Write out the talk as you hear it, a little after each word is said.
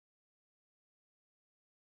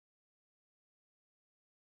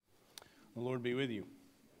The Lord be with you.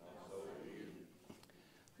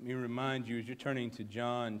 Let me remind you, as you're turning to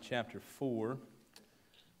John chapter 4, we'll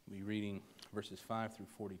be reading verses 5 through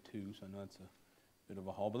 42, so I know it's a bit of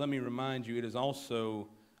a haul. But let me remind you, it is also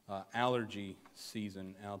allergy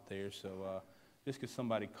season out there, so just because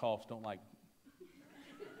somebody coughs, don't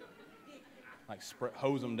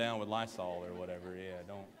hose them down with Lysol or whatever. Yeah,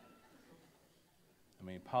 don't. I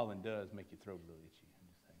mean, pollen does make your throat a little itchy. I'm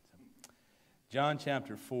just saying something. John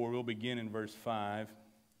chapter 4, we'll begin in verse 5,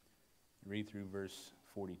 read through verse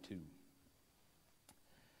 42.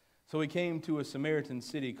 So he came to a Samaritan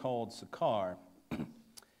city called Sychar,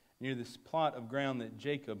 near this plot of ground that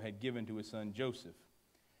Jacob had given to his son Joseph.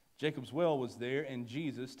 Jacob's well was there, and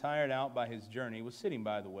Jesus, tired out by his journey, was sitting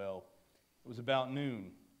by the well. It was about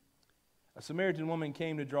noon. A Samaritan woman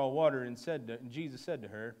came to draw water, and Jesus said to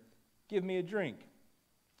her, "Give me a drink."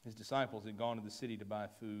 His disciples had gone to the city to buy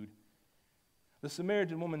food. The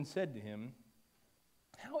Samaritan woman said to him,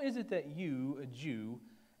 "How is it that you, a Jew,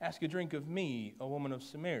 ask a drink of me, a woman of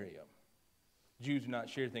Samaria?" Jews do not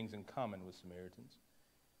share things in common with Samaritans.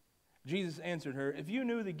 Jesus answered her, "If you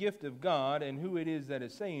knew the gift of God and who it is that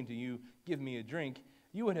is saying to you, 'Give me a drink,'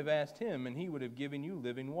 you would have asked him, and he would have given you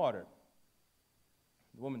living water."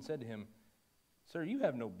 The woman said to him, "Sir, you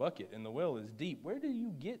have no bucket, and the well is deep. Where do you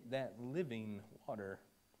get that living water?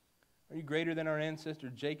 Are you greater than our ancestor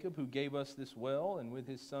Jacob, who gave us this well, and with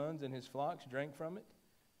his sons and his flocks drank from it?"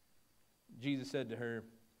 Jesus said to her,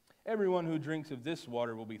 "Everyone who drinks of this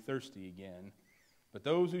water will be thirsty again, but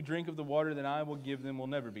those who drink of the water that I will give them will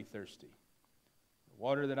never be thirsty. The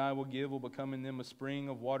water that I will give will become in them a spring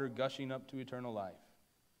of water gushing up to eternal life."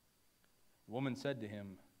 The woman said to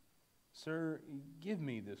him, "Sir, give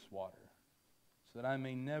me this water, so that I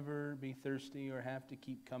may never be thirsty or have to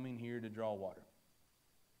keep coming here to draw water."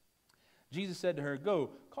 Jesus said to her, "Go,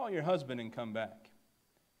 call your husband and come back."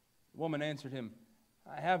 The woman answered him,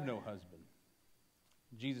 "I have no husband."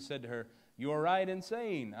 Jesus said to her, "You are right in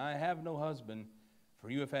saying, 'I have no husband,' for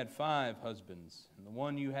you have had 5 husbands, and the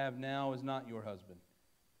one you have now is not your husband.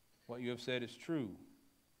 What you have said is true."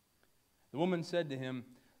 The woman said to him,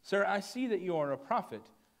 "Sir, I see that you are a prophet.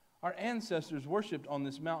 Our ancestors worshipped on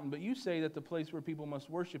this mountain, but you say that the place where people must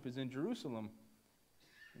worship is in Jerusalem."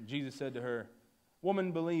 And Jesus said to her,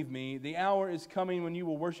 "Woman, believe me, the hour is coming when you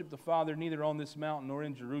will worship the Father neither on this mountain nor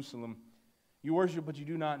in Jerusalem. You worship what you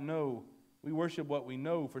do not know. We worship what we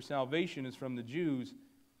know, for salvation is from the Jews.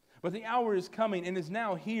 But the hour is coming and is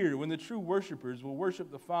now here when the true worshipers will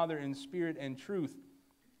worship the Father in spirit and truth.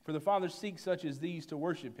 For the Father seeks such as these to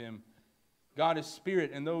worship him. God is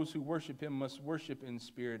spirit, and those who worship him must worship in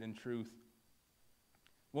spirit and truth."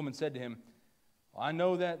 The woman said to him, "Well, I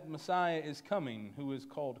know that Messiah is coming, who is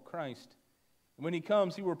called Christ. And when he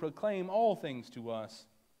comes, he will proclaim all things to us."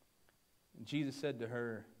 And Jesus said to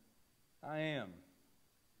her, "I am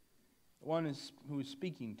the one who is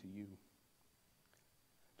speaking to you."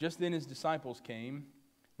 Just then his disciples came.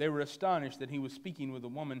 They were astonished that he was speaking with a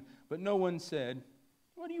woman, but no one said,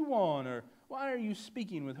 "What do you want?" or "Why are you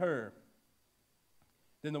speaking with her?"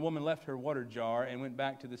 Then the woman left her water jar and went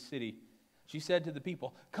back to the city. She said to the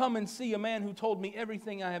people, "Come and see a man who told me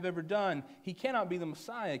everything I have ever done. He cannot be the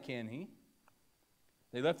Messiah, can he?"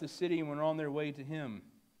 They left the city and went on their way to him.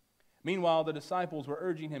 Meanwhile, the disciples were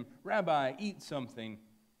urging him, "Rabbi, eat something."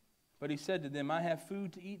 But he said to them, "I have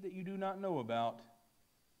food to eat that you do not know about."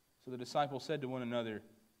 So the disciples said to one another,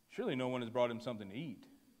 "Surely no one has brought him something to eat."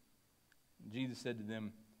 And Jesus said to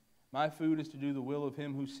them, "My food is to do the will of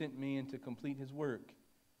him who sent me and to complete his work.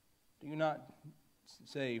 Do you not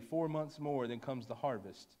say, 4 months more, then comes the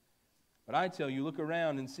harvest? But I tell you, look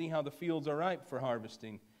around and see how the fields are ripe for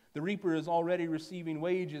harvesting. The reaper is already receiving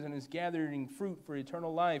wages and is gathering fruit for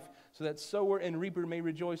eternal life, so that sower and reaper may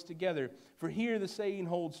rejoice together. For here the saying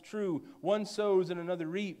holds true, one sows and another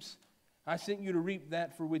reaps. I sent you to reap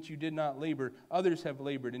that for which you did not labor. Others have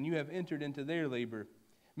labored, and you have entered into their labor."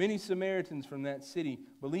 Many Samaritans from that city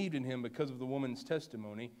believed in him because of the woman's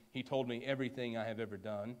testimony. "He told me everything I have ever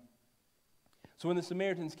done." So when the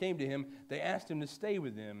Samaritans came to him, they asked him to stay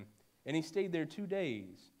with them, and he stayed there 2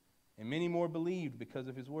 days. And many more believed because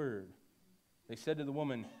of his word. They said to the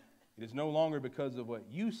woman, "It is no longer because of what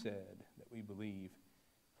you said that we believe,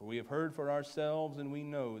 for we have heard for ourselves, and we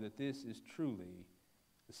know that this is truly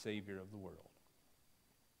the Savior of the world."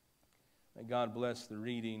 May God bless the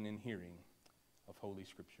reading and hearing of Holy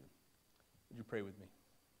Scripture. Would you pray with me?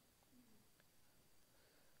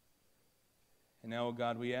 And now, O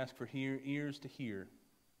God, we ask for ears to hear,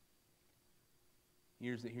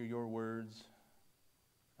 ears that hear your words,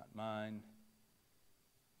 not mine,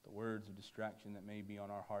 the words of distraction that may be on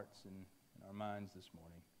our hearts and in our minds this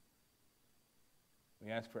morning. We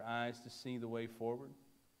ask for eyes to see the way forward,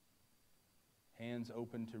 hands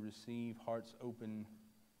open to receive, hearts open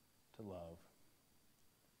to love.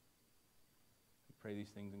 We pray these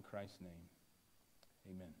things in Christ's name.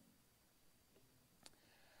 Amen.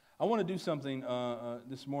 I want to do something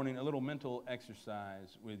this morning, a little mental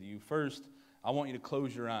exercise with you. First, I want you to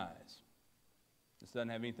close your eyes. This doesn't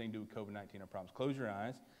have anything to do with COVID-19, I promise. Close your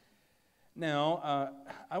eyes. Now,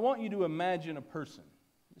 I want you to imagine a person.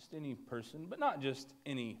 Just any person, but not just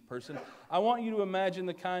any person. I want you to imagine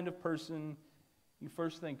the kind of person you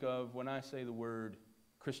first think of when I say the word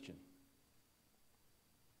Christian.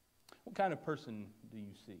 What kind of person do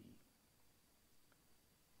you see?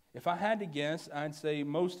 If I had to guess, I'd say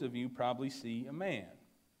most of you probably see a man.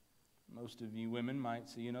 Most of you women might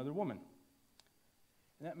see another woman.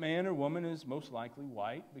 And that man or woman is most likely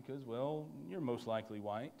white because, well, you're most likely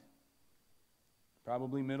white.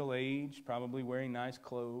 Probably middle-aged, probably wearing nice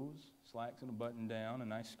clothes, slacks and a button-down, a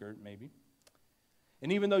nice skirt maybe.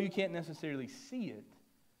 And even though you can't necessarily see it,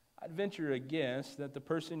 I'd venture a guess that the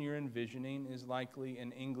person you're envisioning is likely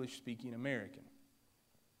an English-speaking American.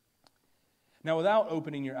 Now, without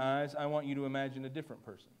opening your eyes, I want you to imagine a different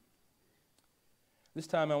person. This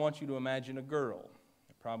time I want you to imagine a girl,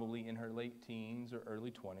 probably in her late teens or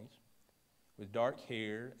early 20s, with dark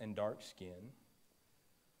hair and dark skin.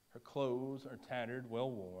 Her clothes are tattered,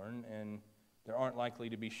 well worn, and there aren't likely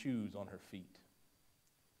to be shoes on her feet.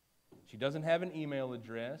 She doesn't have an email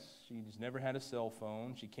address. She's never had a cell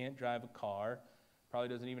phone. She can't drive a car. Probably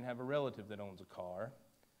doesn't even have a relative that owns a car.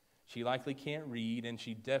 She likely can't read, and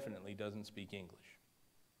she definitely doesn't speak English.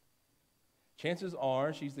 Chances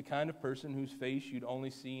are she's the kind of person whose face you'd only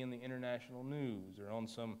see in the international news or on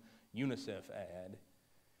some UNICEF ad.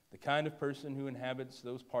 The kind of person who inhabits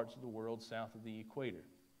those parts of the world south of the equator.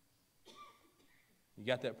 You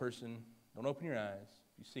got that person? Don't open your eyes.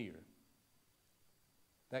 You see her.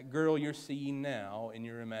 That girl you're seeing now in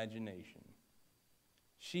your imagination.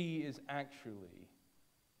 She is actually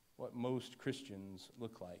what most Christians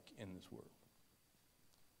look like in this world.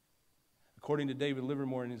 According to David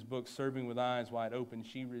Livermore in his book, Serving with Eyes Wide Open,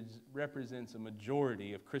 she represents a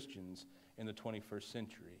majority of Christians in the 21st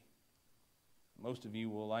century. Most of you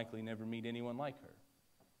will likely never meet anyone like her.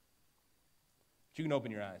 But you can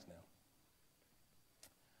open your eyes now.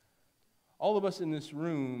 All of us in this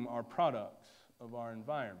room are products of our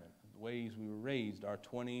environment, the ways we were raised, our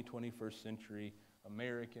 21st century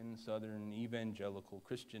American, Southern, evangelical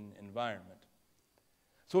Christian environment.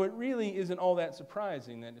 So it really isn't all that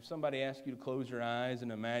surprising that if somebody asks you to close your eyes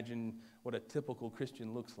and imagine what a typical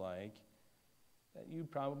Christian looks like, that you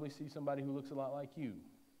probably see somebody who looks a lot like you.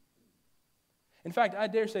 In fact, I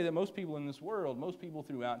dare say that most people in this world, most people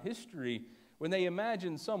throughout history, when they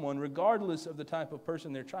imagine someone, regardless of the type of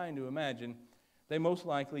person they're trying to imagine, they most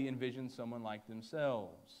likely envision someone like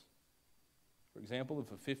themselves. For example,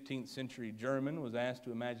 if a 15th century German was asked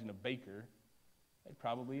to imagine a baker, they'd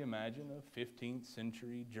probably imagine a 15th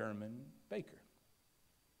century German baker.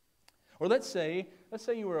 Or let's say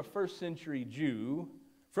you were a first century Jew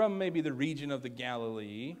from maybe the region of the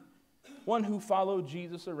Galilee, one who followed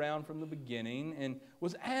Jesus around from the beginning and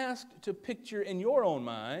was asked to picture in your own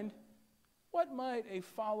mind, what might a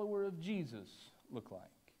follower of Jesus look like?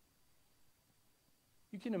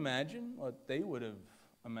 You can imagine what they would have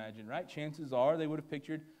imagined, right? Chances are they would have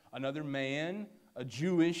pictured another man, a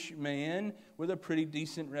Jewish man with a pretty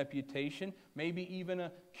decent reputation, maybe even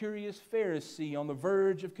a curious Pharisee on the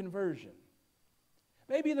verge of conversion.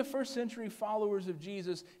 Maybe the first century followers of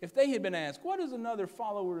Jesus, if they had been asked, what does another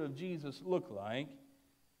follower of Jesus look like?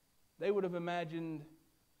 They would have imagined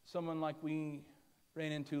someone like we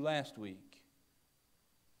ran into last week,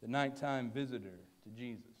 the nighttime visitor to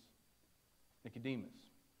Jesus, Nicodemus.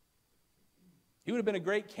 He would have been a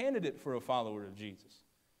great candidate for a follower of Jesus,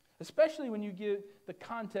 especially when you get the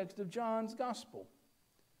context of John's gospel.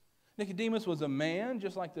 Nicodemus was a man,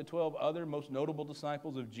 just like the 12 other most notable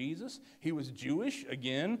disciples of Jesus. He was Jewish,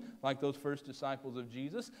 again, like those first disciples of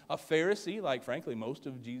Jesus. A Pharisee, like, frankly, most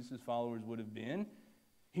of Jesus' followers would have been.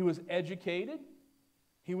 He was educated.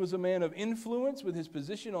 He was a man of influence with his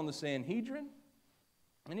position on the Sanhedrin.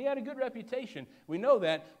 And he had a good reputation. We know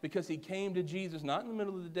that because he came to Jesus not in the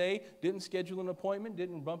middle of the day, didn't schedule an appointment,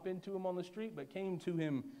 didn't bump into him on the street, but came to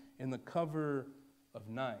him in the cover of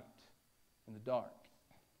night, in the dark.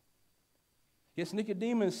 Yes,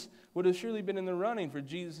 Nicodemus would have surely been in the running for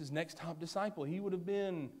Jesus' next top disciple. He would have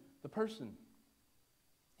been the person.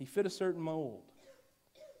 He fit a certain mold.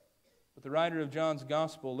 But the writer of John's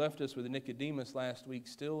gospel left us with Nicodemus last week,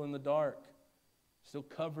 still in the dark, still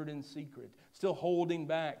covered in secret, still holding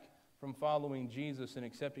back from following Jesus and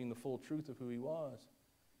accepting the full truth of who he was.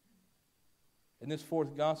 In this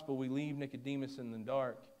fourth gospel, we leave Nicodemus in the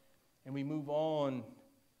dark, and we move on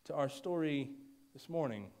to our story this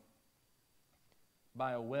morning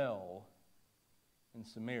by a well in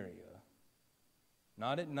Samaria.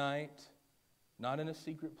 Not at night, not in a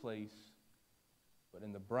secret place, but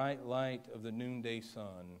in the bright light of the noonday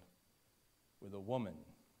sun, with a woman,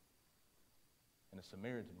 and a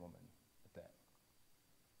Samaritan woman at that.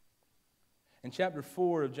 In chapter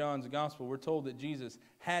 4 of John's Gospel, we're told that Jesus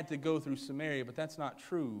had to go through Samaria, but that's not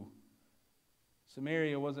true.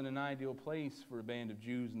 Samaria wasn't an ideal place for a band of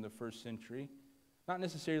Jews in the first century. Not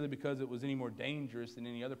necessarily because it was any more dangerous than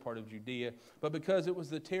any other part of Judea, but because it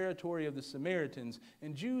was the territory of the Samaritans.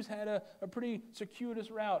 And Jews had a pretty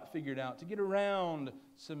circuitous route figured out to get around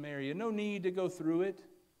Samaria. No need to go through it.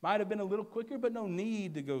 Might have been a little quicker, but no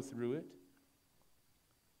need to go through it.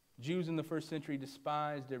 Jews in the first century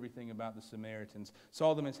despised everything about the Samaritans,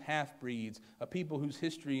 saw them as half-breeds, a people whose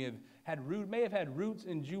history may have had roots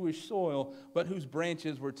in Jewish soil, but whose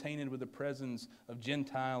branches were tainted with the presence of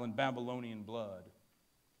Gentile and Babylonian blood.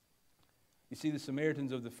 You see, the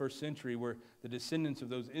Samaritans of the first century were the descendants of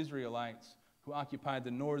those Israelites who occupied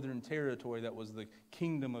the northern territory that was the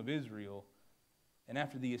kingdom of Israel. And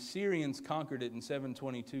after the Assyrians conquered it in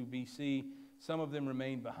 722 BC, some of them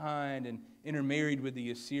remained behind and intermarried with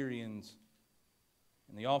the Assyrians.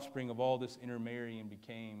 And the offspring of all this intermarrying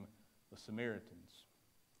became the Samaritans.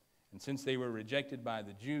 And since they were rejected by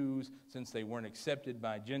the Jews, since they weren't accepted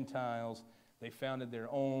by Gentiles, they founded their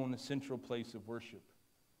own central place of worship,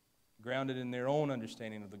 grounded in their own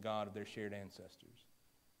understanding of the God of their shared ancestors.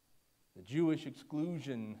 The Jewish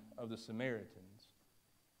exclusion of the Samaritans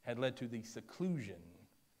had led to the seclusion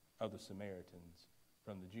of the Samaritans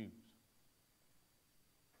from the Jews.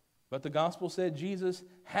 But the gospel said Jesus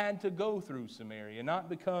had to go through Samaria, not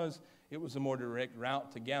because it was a more direct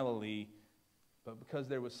route to Galilee, but because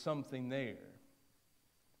there was something there,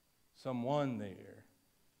 someone there,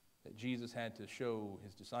 that Jesus had to show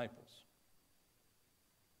his disciples.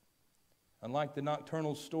 Unlike the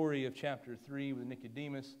nocturnal story of chapter 3 with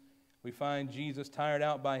Nicodemus, we find Jesus tired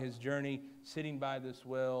out by his journey, sitting by this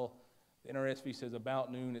well. The NRSV says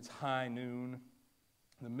about noon. It's high noon,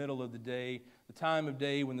 in the middle of the day, the time of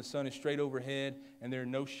day when the sun is straight overhead and there are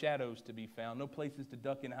no shadows to be found, no places to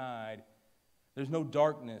duck and hide. There's no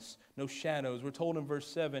darkness, no shadows. We're told in verse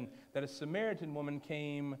 7 that a Samaritan woman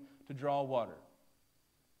came to draw water.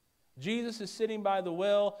 Jesus is sitting by the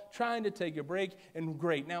well, trying to take a break, and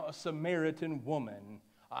great, now a Samaritan woman,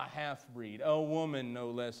 a half-breed, a woman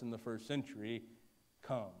no less in the first century,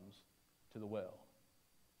 comes to the well.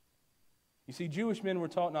 You see, Jewish men were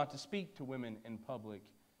taught not to speak to women in public,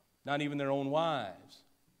 not even their own wives.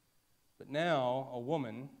 But now a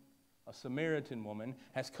woman, a Samaritan woman,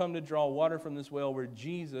 has come to draw water from this well where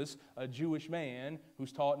Jesus, a Jewish man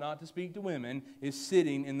who's taught not to speak to women, is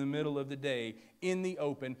sitting in the middle of the day in the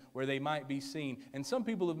open where they might be seen. And some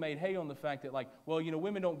people have made hay on the fact that,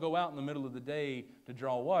 women don't go out in the middle of the day to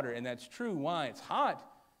draw water. And that's true. Why? It's hot.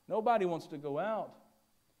 Nobody wants to go out.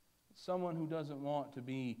 Someone who doesn't want to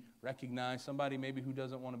be recognized, somebody maybe who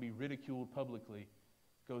doesn't want to be ridiculed publicly,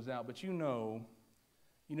 goes out. But you know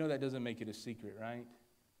that doesn't make it a secret, right?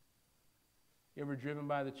 You ever driven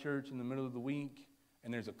by the church in the middle of the week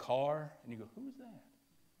and there's a car and you go, who's that?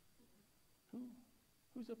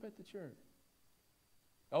 Who's up at the church?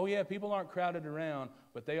 Oh yeah, people aren't crowded around,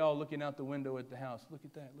 but they all looking out the window at the house. Look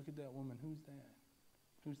at that woman. Who's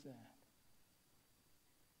that?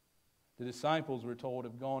 The disciples, we're told,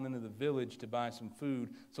 have gone into the village to buy some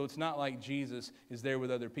food. So it's not like Jesus is there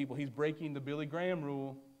with other people. He's breaking the Billy Graham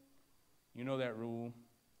rule. You know that rule.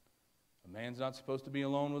 A man's not supposed to be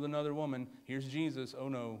alone with another woman. Here's Jesus. Oh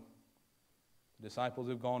no. The disciples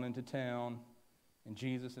have gone into town, and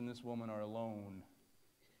Jesus and this woman are alone,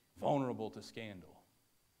 vulnerable to scandal,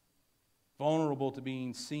 vulnerable to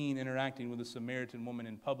being seen interacting with a Samaritan woman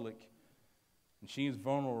in public. And she is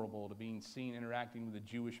vulnerable to being seen interacting with a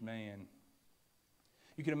Jewish man.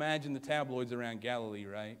 You can imagine the tabloids around Galilee,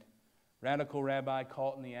 right? Radical rabbi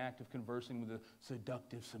caught in the act of conversing with a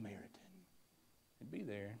seductive Samaritan. It'd be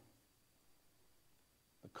there.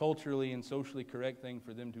 The culturally and socially correct thing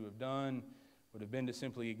for them to have done would have been to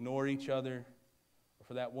simply ignore each other, or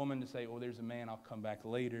for that woman to say, oh, there's a man, I'll come back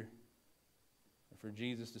later. Or for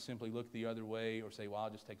Jesus to simply look the other way or say, well, I'll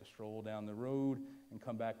just take a stroll down the road and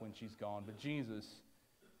come back when she's gone. But Jesus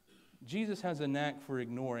has a knack for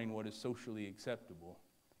ignoring what is socially acceptable.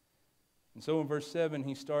 And so in verse 7,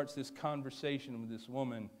 he starts this conversation with this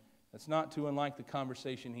woman that's not too unlike the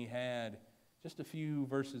conversation he had just a few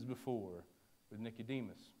verses before with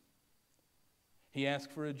Nicodemus. He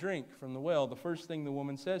asks for a drink from the well. The first thing the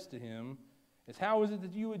woman says to him It's how is it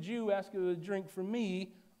that you, a Jew, ask a drink from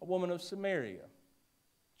me, a woman of Samaria?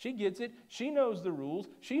 She gets it. She knows the rules.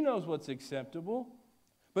 She knows what's acceptable.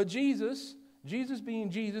 But Jesus being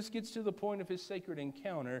Jesus, gets to the point of his sacred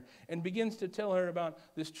encounter and begins to tell her about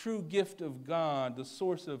this true gift of God, the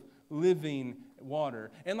source of living water.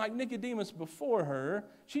 And like Nicodemus before her,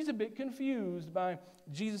 she's a bit confused by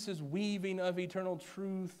Jesus' weaving of eternal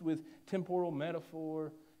truth with temporal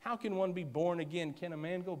metaphor. How can one be born again? Can a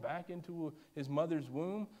man go back into his mother's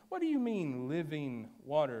womb? What do you mean, living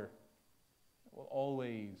water will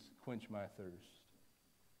always quench my thirst?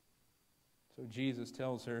 So Jesus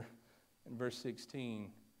tells her in verse 16,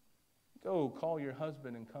 go call your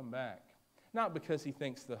husband and come back. Not because he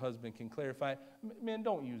thinks the husband can clarify it. Men,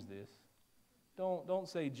 don't use this. Don't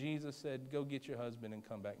say Jesus said, go get your husband and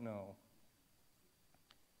come back. No.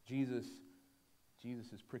 Jesus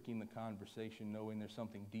is pricking the conversation, knowing there's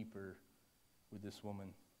something deeper with this woman.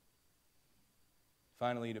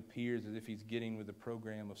 Finally, it appears as if he's getting with a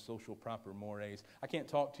program of social proper mores. I can't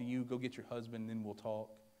talk to you. Go get your husband, and then we'll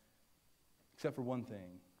talk. Except for one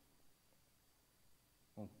thing.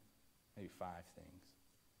 Well, maybe 5 things.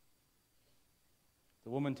 The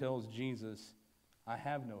woman tells Jesus, I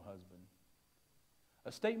have no husband.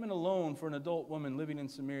 A statement alone for an adult woman living in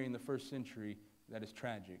Samaria in the first century, that is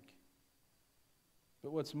tragic.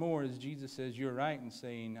 But what's more is Jesus says, you're right in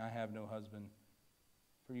saying, I have no husband,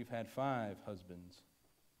 for you've had 5 husbands.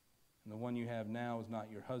 And the one you have now is not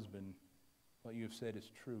your husband. What you have said is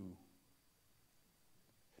true.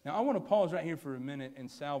 Now, I want to pause right here for a minute and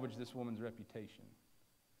salvage this woman's reputation.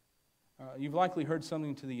 You've likely heard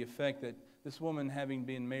something to the effect that this woman, having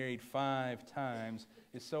been married 5 times,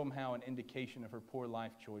 is somehow an indication of her poor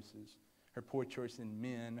life choices, her poor choice in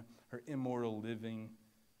men, her immoral living.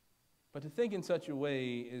 But to think in such a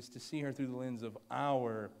way is to see her through the lens of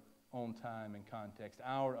our own time and context,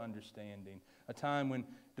 our understanding, a time when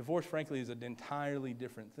divorce, frankly, is an entirely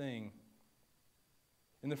different thing.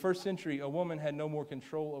 In the first century, a woman had no more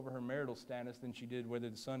control over her marital status than she did whether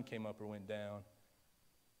the sun came up or went down.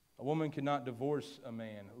 A woman could not divorce a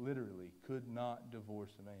man, literally, could not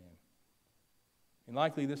divorce a man. And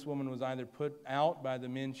likely this woman was either put out by the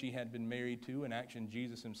men she had been married to, an action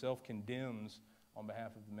Jesus himself condemns on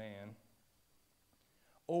behalf of the man,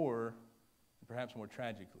 or, perhaps more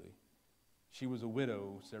tragically, she was a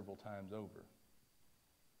widow several times over.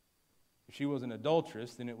 If she was an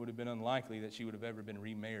adulteress, then it would have been unlikely that she would have ever been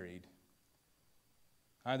remarried.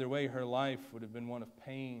 Either way, her life would have been one of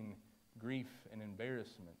pain, grief, and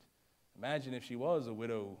embarrassment. Imagine if she was a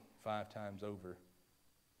widow 5 times over.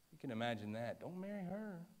 You can imagine that. Don't marry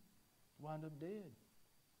her. You wind up dead.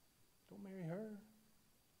 Don't marry her.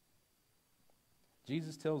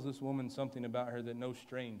 Jesus tells this woman something about her that no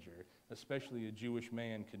stranger, especially a Jewish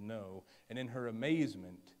man, could know. And in her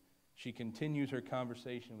amazement, she continues her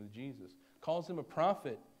conversation with Jesus, calls him a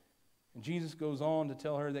prophet. And Jesus goes on to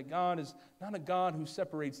tell her that God is not a God who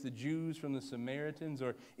separates the Jews from the Samaritans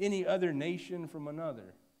or any other nation from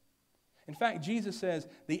another. In fact, Jesus says,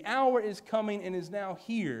 the hour is coming and is now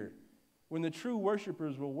here when the true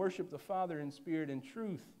worshipers will worship the Father in spirit and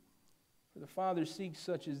truth. For the Father seeks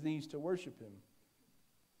such as these to worship him.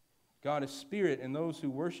 God is spirit, and those who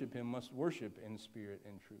worship him must worship in spirit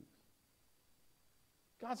and truth.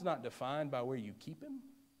 God's not defined by where you keep him,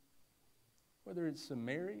 whether it's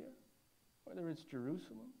Samaria, whether it's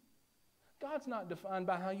Jerusalem. God's not defined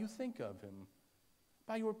by how you think of him,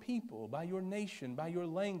 by your people, by your nation, by your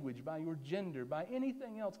language, by your gender, by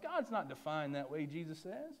anything else. God's not defined that way, Jesus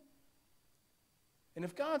says. And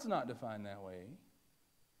if God's not defined that way,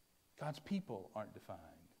 God's people aren't defined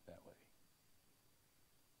that way.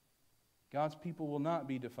 God's people will not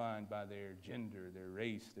be defined by their gender, their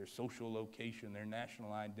race, their social location, their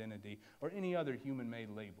national identity, or any other human-made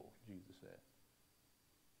label, Jesus said.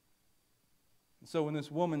 And so when this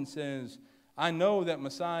woman says, I know that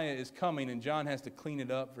Messiah is coming, and John has to clean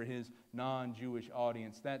it up for his non-Jewish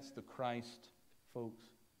audience, that's the Christ, folks.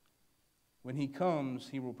 When he comes,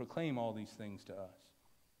 he will proclaim all these things to us.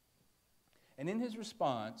 And in his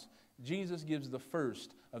response, Jesus gives the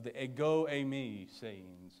first of the ego eimi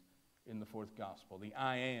sayings in the 4th gospel, the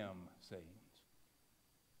I am sayings.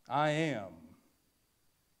 I am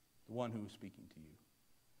the one who is speaking to you.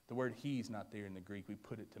 The word he's not there in the Greek. We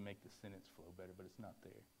put it to make the sentence flow better, but it's not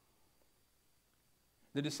there.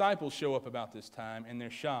 The disciples show up about this time, and they're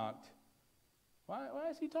shocked. Why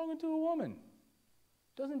is he talking to a woman?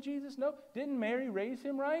 Doesn't Jesus know? Didn't Mary raise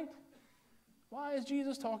him right? Why is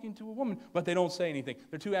Jesus talking to a woman? But they don't say anything.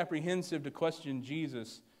 They're too apprehensive to question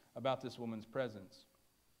Jesus about this woman's presence.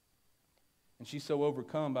 And she's so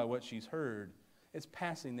overcome by what she's heard. It's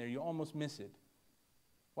passing there. You almost miss it.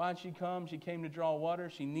 Why did she come? She came to draw water.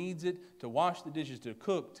 She needs it to wash the dishes, to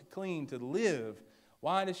cook, to clean, to live.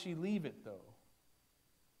 Why does she leave it, though?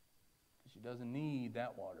 Because she doesn't need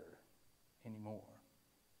that water anymore.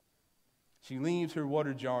 She leaves her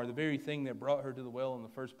water jar, the very thing that brought her to the well in the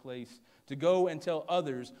first place, to go and tell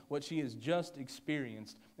others what she has just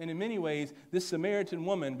experienced. And in many ways, this Samaritan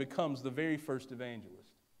woman becomes the very first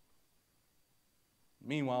evangelist.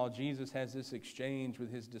 Meanwhile, Jesus has this exchange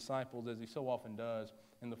with his disciples, as he so often does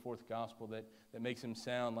in the fourth gospel, that makes him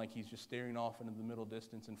sound like he's just staring off into the middle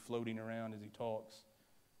distance and floating around as he talks.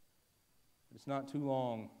 But it's not too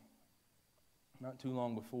long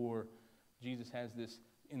before Jesus has this,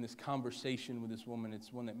 in this conversation with this woman,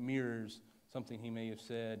 it's one that mirrors something he may have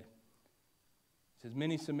said. It says,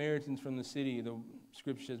 many Samaritans from the city, the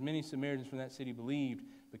scripture says, many Samaritans from that city believed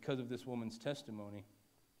because of this woman's testimony.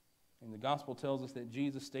 And the gospel tells us that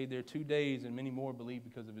Jesus stayed there 2 days, and many more believed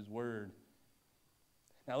because of his word.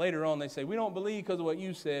 Now later on they say, we don't believe because of what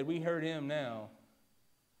you said. We heard him now.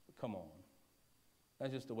 But come on.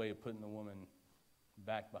 That's just a way of putting the woman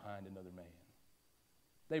back behind another man.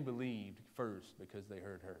 They believed first because they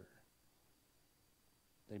heard her.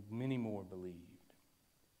 Many more believed.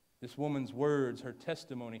 This woman's words, her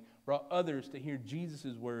testimony, brought others to hear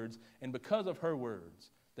Jesus' words, and because of her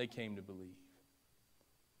words, they came to believe.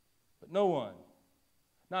 But no one,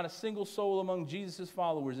 not a single soul among Jesus'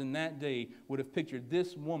 followers in that day would have pictured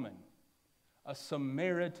this woman, a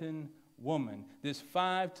Samaritan woman, this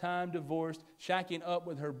 5-time divorced, shacking up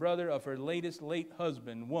with her brother of her latest late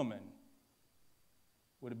husband woman,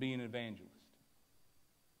 would be an evangelist,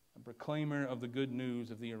 a proclaimer of the good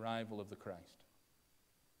news of the arrival of the Christ.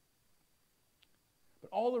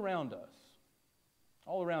 But all around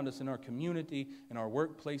us in our community, in our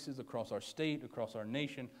workplaces, across our state, across our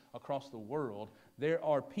nation, across the world, there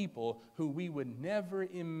are people who we would never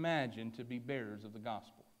imagine to be bearers of the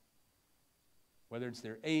gospel. Whether it's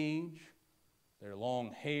their age, their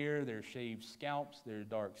long hair, their shaved scalps, their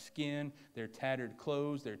dark skin, their tattered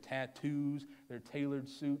clothes, their tattoos, their tailored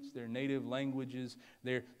suits, their native languages,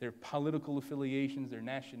 their political affiliations, their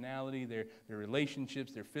nationality, their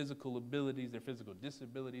relationships, their physical abilities, their physical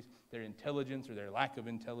disabilities, their intelligence or their lack of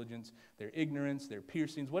intelligence, their ignorance, their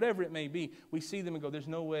piercings, whatever it may be, we see them and go, there's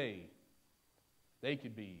no way they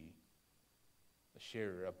could be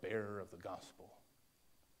a bearer of the gospel.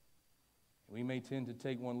 We may tend to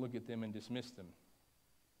take one look at them and dismiss them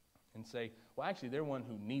and say, well, actually, they're one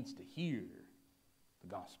who needs to hear the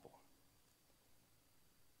gospel.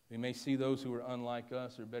 We may see those who are unlike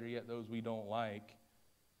us, or better yet, those we don't like,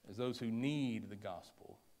 as those who need the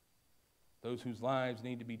gospel, those whose lives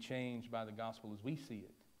need to be changed by the gospel as we see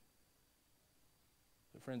it.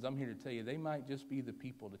 But friends, I'm here to tell you, they might just be the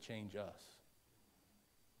people to change us.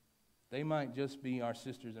 They might just be our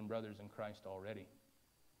sisters and brothers in Christ already.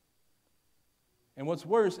 And what's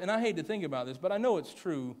worse, and I hate to think about this, but I know it's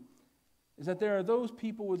true, is that there are those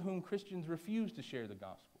people with whom Christians refuse to share the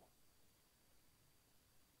gospel.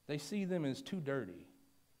 They see them as too dirty,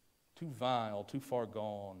 too vile, too far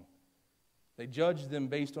gone. They judge them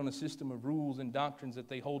based on a system of rules and doctrines that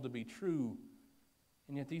they hold to be true,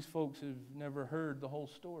 and yet these folks have never heard the whole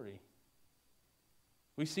story.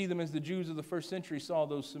 We see them as the Jews of the first century saw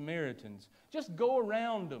those Samaritans. Just go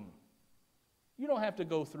around them. You don't have to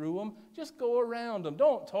go through them. Just go around them.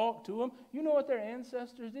 Don't talk to them. You know what their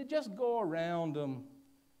ancestors did? Just go around them.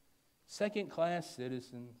 Second-class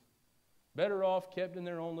citizens. Better off kept in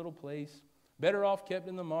their own little place. Better off kept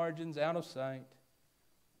in the margins, out of sight.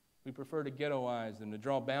 We prefer to ghettoize them, to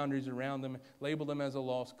draw boundaries around them, label them as a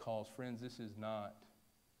lost cause. Friends, this is not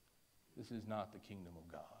the kingdom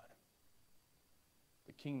of God.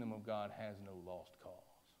 The kingdom of God has no lost cause.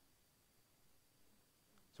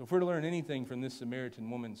 So if we're to learn anything from this Samaritan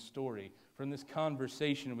woman's story, from this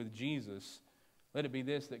conversation with Jesus, let it be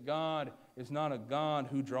this, that God is not a God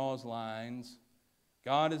who draws lines.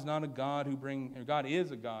 God is not a God God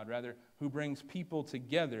is a God, rather, who brings people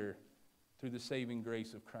together through the saving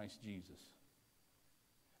grace of Christ Jesus.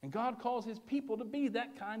 And God calls his people to be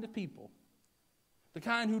that kind of people. The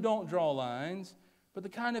kind who don't draw lines, but the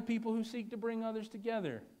kind of people who seek to bring others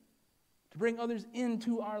together, to bring others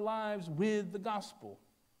into our lives with the gospel.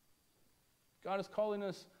 God is calling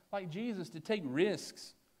us, like Jesus, to take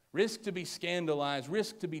risks. Risk to be scandalized,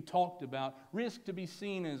 risk to be talked about, risk to be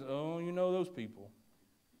seen as, oh, you know those people.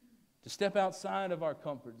 To step outside of our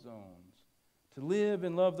comfort zones, to live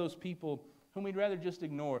and love those people whom we'd rather just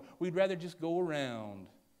ignore. We'd rather just go around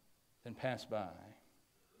than pass by.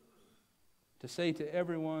 To say to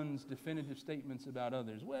everyone's definitive statements about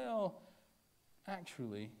others, well,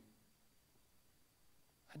 actually,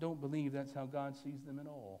 I don't believe that's how God sees them at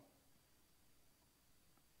all.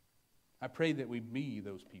 I pray that we be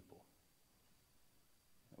those people.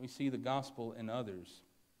 That we see the gospel in others.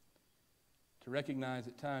 To recognize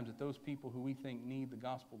at times that those people who we think need the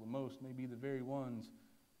gospel the most may be the very ones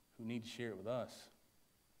who need to share it with us.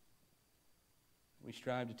 We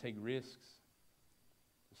strive to take risks,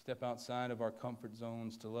 to step outside of our comfort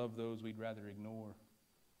zones, to love those we'd rather ignore.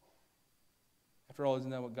 After all,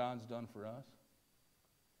 isn't that what God's done for us?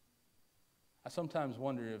 I sometimes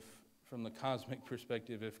wonder if, from the cosmic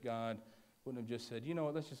perspective, if God wouldn't have just said, you know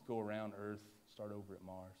what, let's just go around Earth, start over at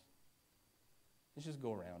Mars. Let's just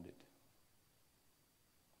go around it.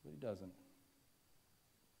 But He doesn't.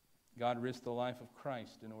 God risked the life of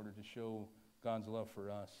Christ in order to show God's love for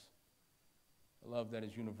us. A love that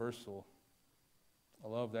is universal. A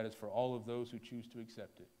love that is for all of those who choose to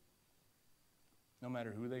accept it. No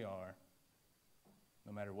matter who they are.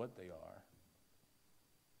 No matter what they are.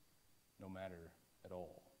 No matter at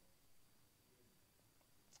all.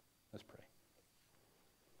 Let's pray.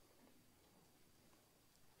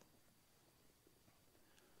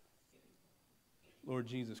 Lord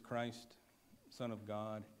Jesus Christ, Son of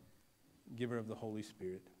God, giver of the Holy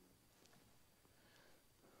Spirit.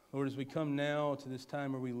 Lord, as we come now to this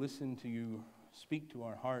time where we listen to you speak to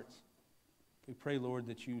our hearts, we pray, Lord,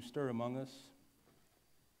 that you stir among us,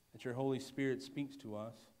 that your Holy Spirit speaks to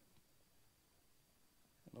us,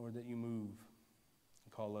 and Lord, that you move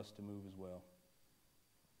and call us to move as well.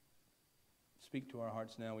 Speak to our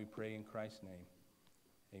hearts now, we pray in Christ's name.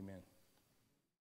 Amen.